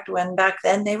contract, when back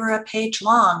then they were a page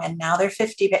long and now they're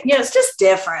 50. It's just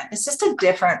different. It's just a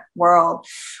different world,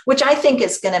 which I think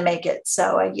is going to make it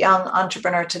so a young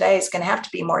entrepreneur today is going to have to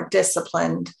be more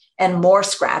disciplined and more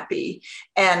scrappy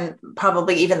and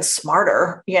probably even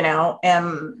smarter,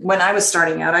 And when I was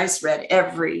starting out, I read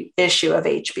every issue of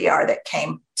HBR that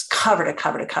came cover to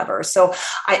cover to cover. So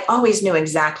I always knew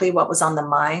exactly what was on the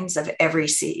minds of every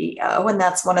CEO. And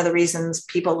that's one of the reasons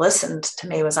people listened to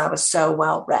me, was I was so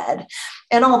well read.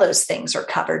 And all those things are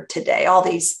covered today. All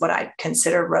these, what I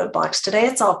consider roadblocks today,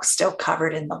 it's all still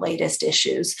covered in the latest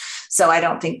issues. So I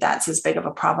don't think that's as big of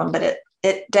a problem, but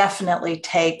it definitely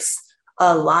takes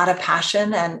a lot of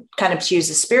passion, and kind of, to use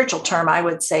a spiritual term, I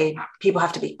would say people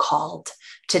have to be called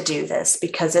to do this,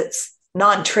 because it's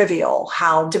non-trivial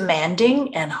how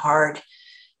demanding and hard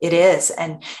it is.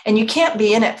 And you can't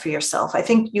be in it for yourself. I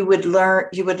think you would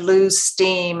lose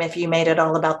steam if you made it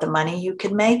all about the money you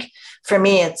could make. For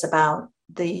me, it's about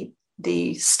the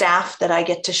staff that I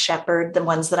get to shepherd, the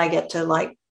ones that I get to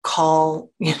like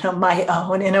call, my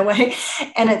own in a way.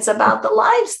 And it's about the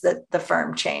lives that the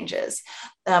firm changes.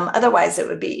 Otherwise it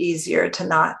would be easier to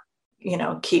not,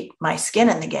 keep my skin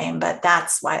in the game, but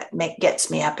that's why it gets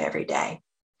me up every day.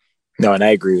 No, and I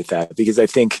agree with that, because I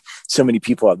think so many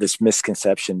people have this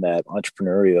misconception that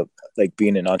entrepreneurial, like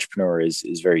being an entrepreneur is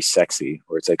very sexy,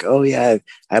 where it's like, oh yeah,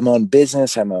 I have my own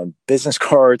business, I have my own business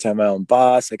cards, I have my own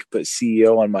boss, I could put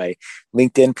CEO on my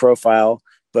LinkedIn profile.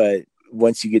 But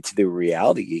once you get to the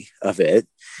reality of it,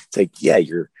 it's like, yeah,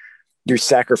 you're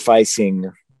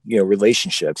sacrificing,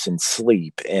 relationships and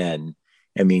sleep. And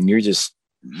I mean,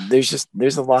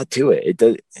 there's a lot to it. It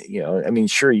does,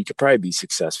 sure, you could probably be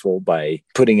successful by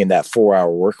putting in that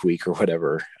 4-hour work week or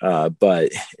whatever.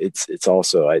 But it's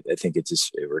also, I think it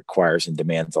requires and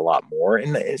demands a lot more,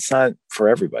 and it's not for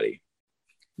everybody.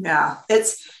 Yeah.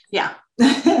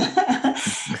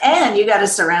 And you got to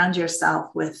surround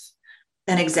yourself with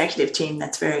an executive team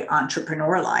that's very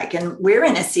entrepreneur-like. And we're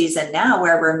in a season now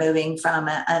where we're moving from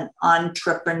an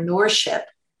entrepreneurship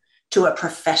to a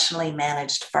professionally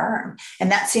managed firm.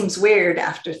 And that seems weird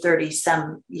after 30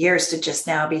 some years to just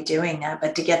now be doing that.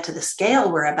 But to get to the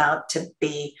scale we're about to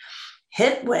be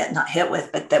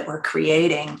but that we're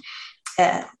creating,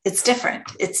 it's different.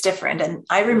 It's different. And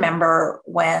I remember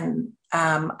when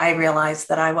I realized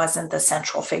that I wasn't the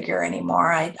central figure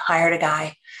anymore. I hired a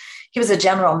guy. He was a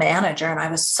general manager, and I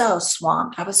was so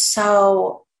swamped. I was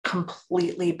so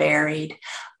completely buried.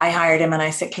 I hired him and I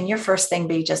said, can your first thing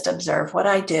be just observe what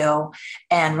I do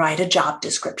and write a job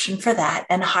description for that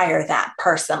and hire that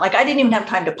person? Like, I didn't even have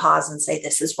time to pause and say,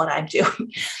 this is what I'm doing.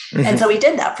 Mm-hmm. And so we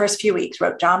did that first few weeks,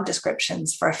 wrote job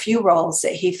descriptions for a few roles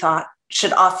that he thought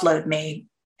should offload me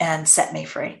and set me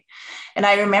free. And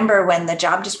I remember when the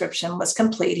job description was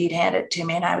complete, he'd hand it to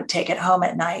me and I would take it home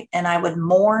at night and I would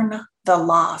mourn the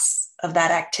loss of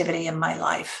that activity in my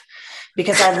life,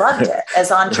 because I loved it.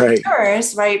 As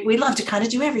entrepreneurs, right? We love to kind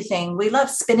of do everything. We love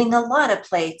spinning a lot of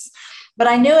plates. But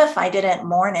I knew if I didn't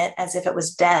mourn it as if it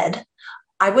was dead,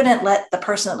 I wouldn't let the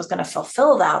person that was going to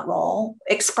fulfill that role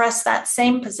express that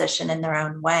same position in their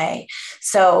own way.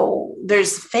 So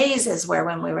there's phases where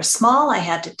when we were small, I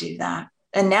had to do that.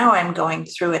 And now I'm going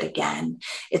through it again.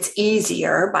 It's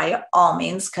easier by all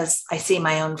means because I see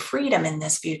my own freedom in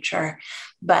this future,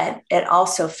 but it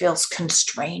also feels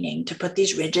constraining to put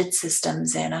these rigid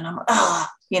systems in. And I'm,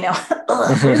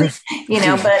 really?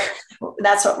 But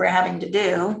that's what we're having to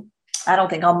do. I don't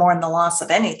think I'll mourn the loss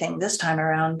of anything this time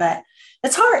around, but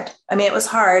it's hard. I mean, it was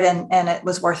hard and it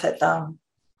was worth it though.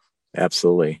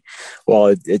 Absolutely.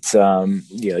 Well, it's,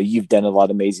 you've done a lot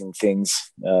of amazing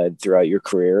things throughout your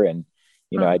career, and,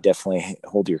 I definitely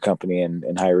hold your company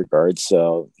in high regards.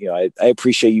 So, I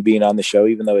appreciate you being on the show,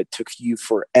 even though it took you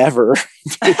forever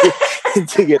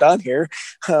to get on here.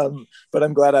 But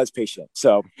I'm glad I was patient.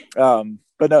 So,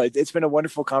 but no, it's been a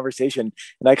wonderful conversation,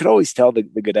 and I could always tell the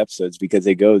good episodes because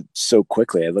they go so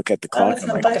quickly. I look at the clock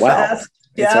and I'm like, wow,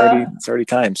 it's already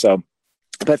time. So,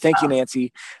 but thank you,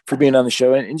 Nancy, for being on the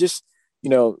show, and just,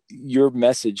 your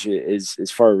message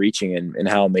is far reaching, and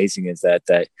how amazing is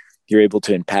that you're able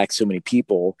to impact so many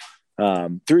people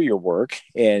through your work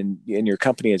and in your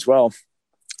company as well.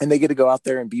 And they get to go out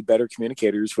there and be better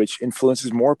communicators, which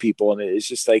influences more people. And it's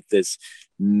just like this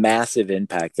massive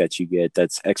impact that you get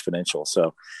that's exponential.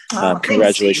 So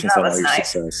congratulations on all your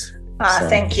success.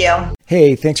 Thank you.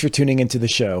 Hey, thanks for tuning into the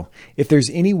show. If there's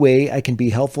any way I can be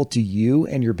helpful to you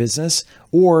and your business,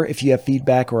 or if you have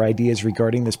feedback or ideas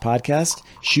regarding this podcast,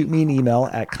 shoot me an email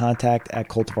at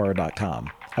contact@cultivar.com.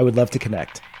 I would love to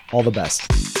connect. All the best.